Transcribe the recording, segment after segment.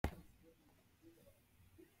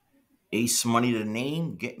Ace money to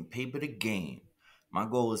name, getting paper to game. My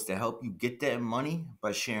goal is to help you get that money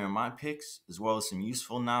by sharing my picks as well as some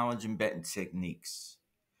useful knowledge and betting techniques.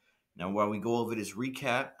 Now, while we go over this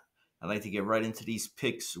recap, I'd like to get right into these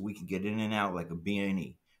picks so we can get in and out like a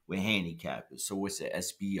B&E. We're handicappers, so it's a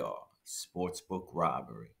SBR, Sportsbook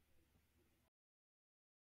Robbery.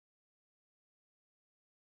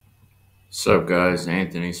 What's up, guys?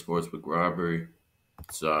 Anthony, Sportsbook Robbery.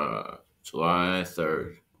 It's July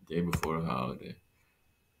 3rd, day before the holiday.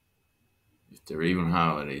 If there are even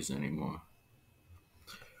holidays anymore.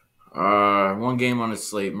 One game on the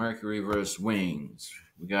slate, Mercury versus Wings.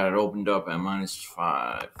 We got it opened up at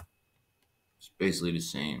 -5. It's basically the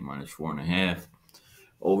same, -4.5.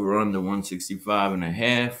 Over under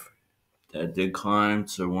 165.5. That did climb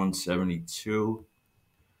to 172.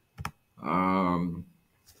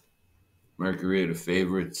 Mercury are the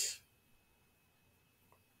favorites.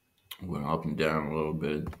 Went up and down a little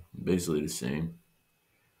bit. Basically the same.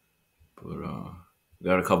 But we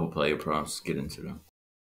got a couple player props. Let's get into them.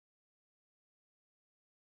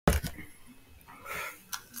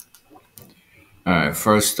 All right,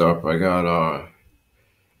 first up, I got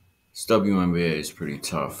this WNBA is pretty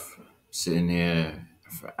tough. Sitting here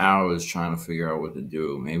for hours trying to figure out what to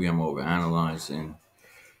do. Maybe I'm overanalyzing.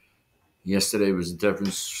 Yesterday was the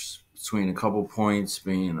difference between a couple points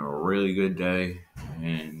being a really good day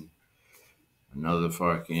and another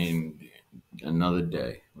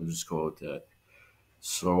day. We'll just call it that.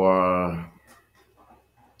 So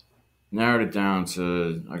narrowed it down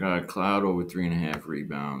to I got a Cloud over 3.5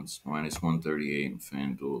 rebounds, -138 in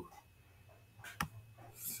FanDuel.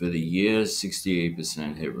 For the year,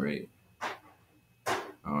 68% hit rate.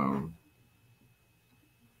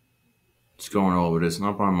 She's going over this,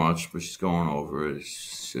 not by much, but she's going over it.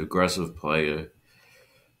 She's an aggressive player,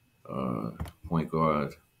 point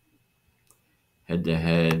guard. Head to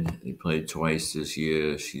head, they played twice this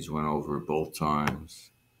year. She's went over it both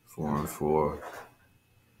times, 4-4.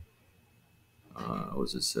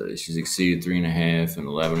 What's it say? She's exceeded 3.5 in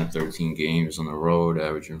 11 and 13 games on the road,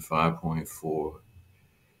 averaging 5.4.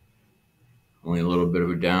 Only a little bit of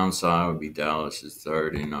a downside would be Dallas is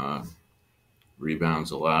third in rebounds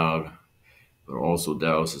allowed. But also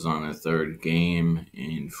Dallas is on their third game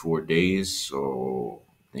in 4 days, so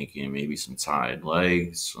thinking maybe some tired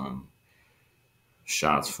legs, some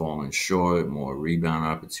shots falling short, more rebound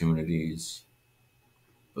opportunities.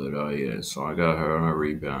 But yeah, so I got her on her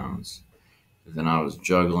rebounds. And then I was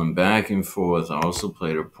juggling back and forth. I also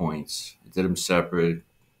played her points. I did them separate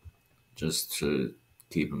just to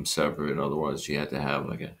keep them separate. Otherwise, you had to have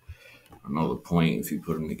like another point if you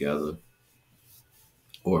put them together,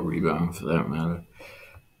 or rebound for that matter.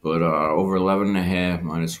 But over 11.5,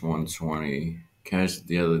 -120. Cashed it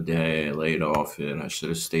the other day. I laid off it. I should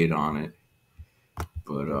have stayed on it.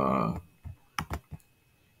 But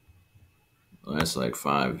last like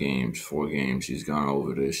 4 games, she's gone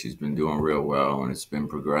over this. She's been doing real well, and it's been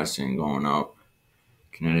progressing, going up.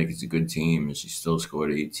 Connecticut's a good team, and she still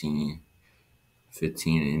scored 18,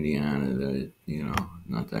 15 in Indiana. That,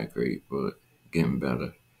 not that great, but getting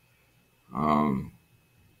better.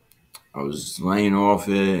 I was laying off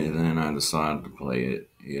it, and then I decided to play it,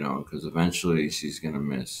 because eventually she's going to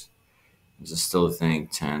miss. I just still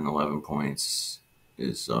think 10, 11 points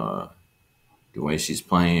is the way she's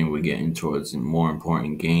playing. We're getting towards more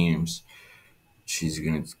important games. She's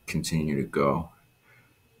going to continue to go.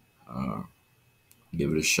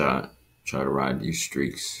 Give it a shot. Try to ride these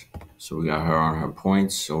streaks. So we got her on her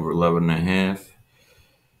points, over 11.5.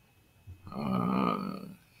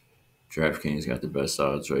 DraftKings got the best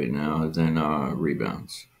odds right now. Then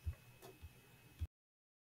rebounds.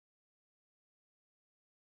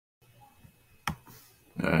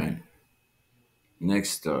 All right.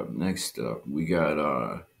 Next up, we got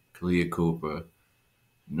Kalia Cooper.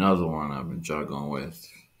 Another one I've been juggling with.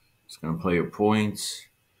 It's going to play her points.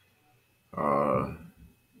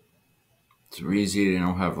 It's easy. They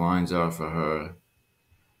don't have lines out for her.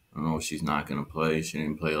 I don't know if she's not going to play. She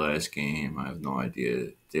didn't play last game. I have no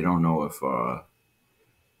idea. They don't know if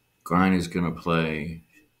Griner's going to play.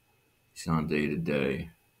 She's on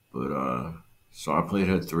day-to-day. But, so I played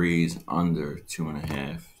her threes under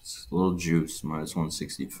 2.5. It's a little juice,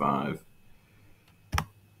 -165.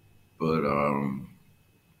 But,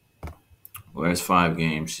 last 5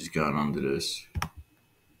 games, she's gone under this.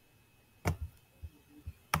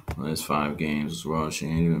 Last 5 games as well. She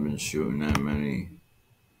ain't even been shooting that many.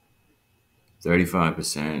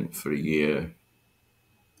 35% for the year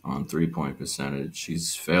on 3-point percentage.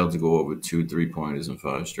 She's failed to go over 2 3-pointers in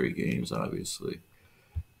 5 straight games, obviously.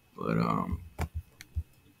 But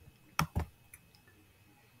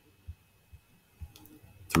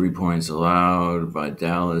 3 points allowed by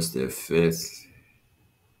Dallas. They're fifth.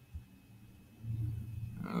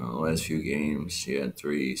 The last few games, she had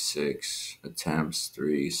 3, 6 attempts,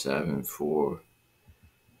 3, 7, 4.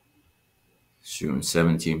 Shooting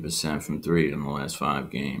 17% from 3 in the last 5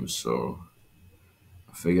 games. So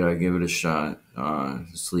I figured I'd give it a shot.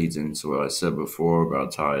 This leads into what I said before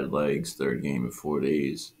about tired legs, third game in 4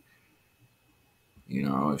 days. You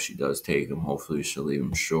know, if she does take them, hopefully she'll leave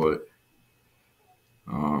them short.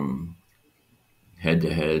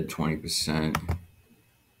 Head-to-head, 20%.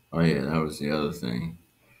 Oh, yeah, that was the other thing.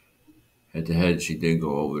 Head-to-head, she did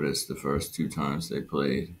go over this the first 2 times they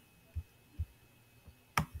played.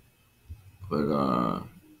 But it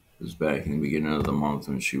was back in the beginning of the month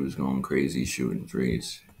when she was going crazy shooting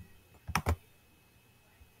threes.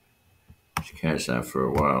 She cashed out for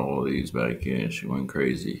a while, all these back here. She went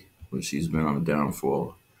crazy, but she's been on a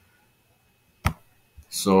downfall.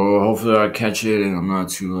 So hopefully I catch it and I'm not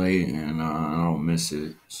too late and I don't miss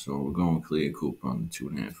it. So we're going clear Cooper on the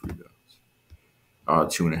 2.5 rebounds.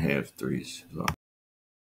 2.5 threes. So.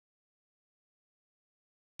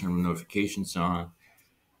 Turn notifications on.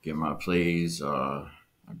 Get my plays, my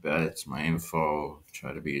bets, my info.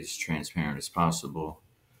 Try to be as transparent as possible.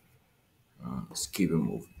 Let's keep it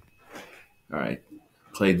moving. All right.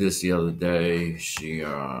 Played this the other day. She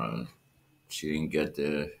didn't get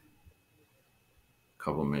there.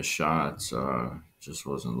 Couple missed shots, just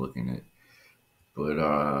wasn't looking it. But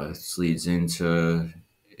this leads into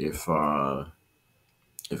if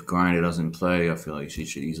Grinder doesn't play, I feel like she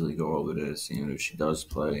should easily go over this. Even if she does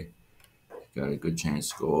play, got a good chance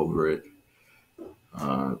to go over it.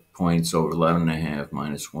 Points over 11.5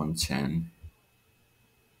 minus 110.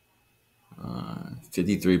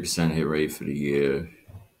 53% hit rate for the year.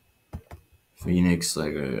 Phoenix,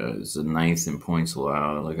 is the 9th in points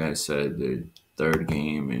allowed. Like I said, the 3rd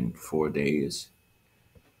game in 4 days.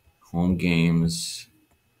 Home games.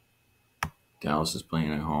 Dallas is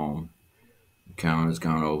playing at home. McCown has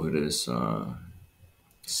gone over this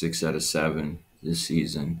 6 out of 7 this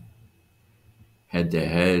season.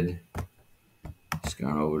 Head-to-head, he's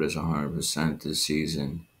gone over this 100% this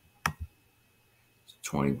season.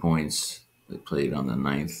 20 points. They played on the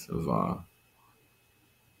 9th of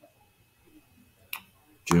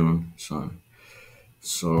June.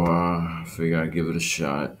 So I figure I'd give it a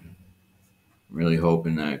shot. I'm really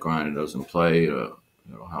hoping that Grinder doesn't play. It'll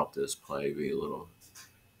help this play hit a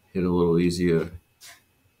little easier.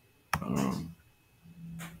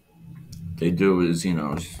 They do is,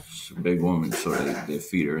 she's a big woman, so they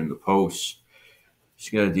feed her in the post.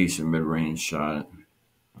 She got a decent mid-range shot,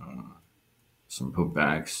 some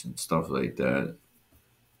putbacks and stuff like that.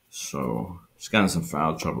 So she's got in some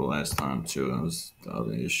foul trouble last time too. That was the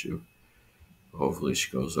other issue. Hopefully she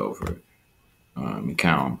goes over it.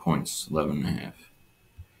 McCown points 11.5.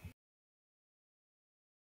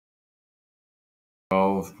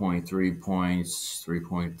 12.3 points,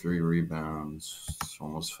 3.3 rebounds,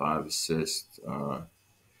 almost 5 assists.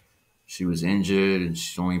 She was injured and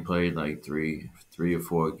she only played like three or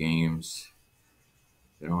 4 games.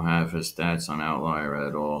 They don't have her stats on Outlier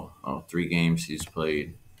at all. 3 games she's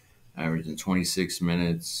played, averaging 26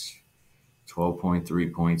 minutes,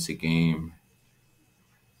 12.3 points a game.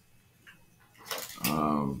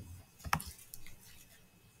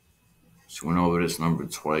 She went over this number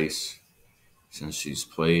twice since she's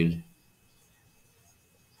played.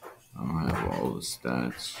 I don't have all the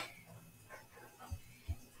stats,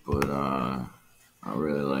 but I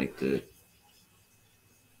really liked it.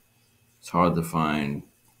 It's hard to find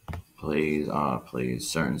plays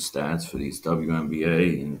certain stats for these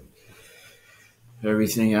WNBA and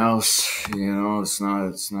everything else. It's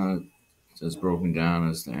not as broken down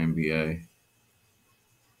as the N.B.A.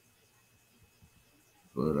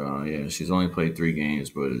 But yeah, she's only played 3 games,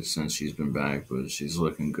 but since she's been back, but she's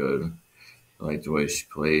looking good. I like the way she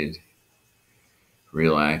played.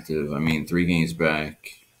 Real active. 3 games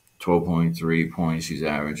back, 12.3 points she's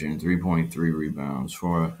averaging, 3.3 rebounds,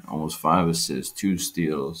 almost 5 assists, 2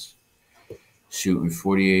 steals. Shooting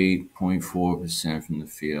 48.4% from the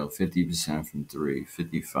field, 50% from 3,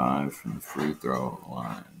 55 from the free throw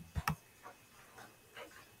line.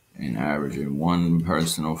 And averaging 1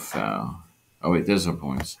 personal foul. Oh, wait, there's her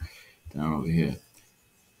points down over here.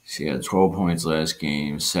 She had 12 points last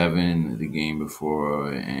game, 7 the game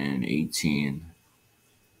before, and 18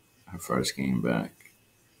 her first game back.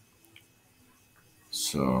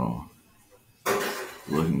 So,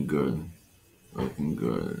 looking good. All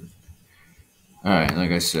right,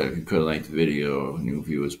 like I said, if you could like the video, new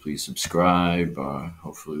viewers, please subscribe.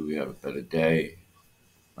 Hopefully we have a better day.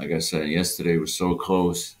 Like I said, yesterday was so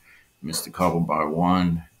close. Missed a couple by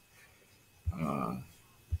 1.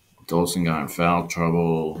 Dolson got in foul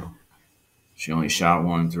trouble. She only shot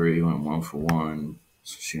 1 3, went 1 for 1,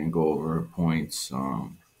 so she didn't go over her points.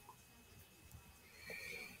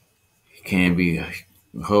 Can be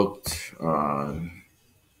hooked.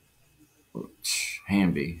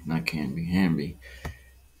 Hamby, not Canby, Hamby,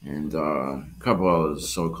 and a couple others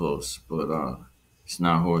so close, but it's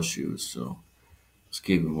not horseshoes, so let's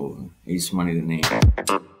keep it moving. Ace money the name.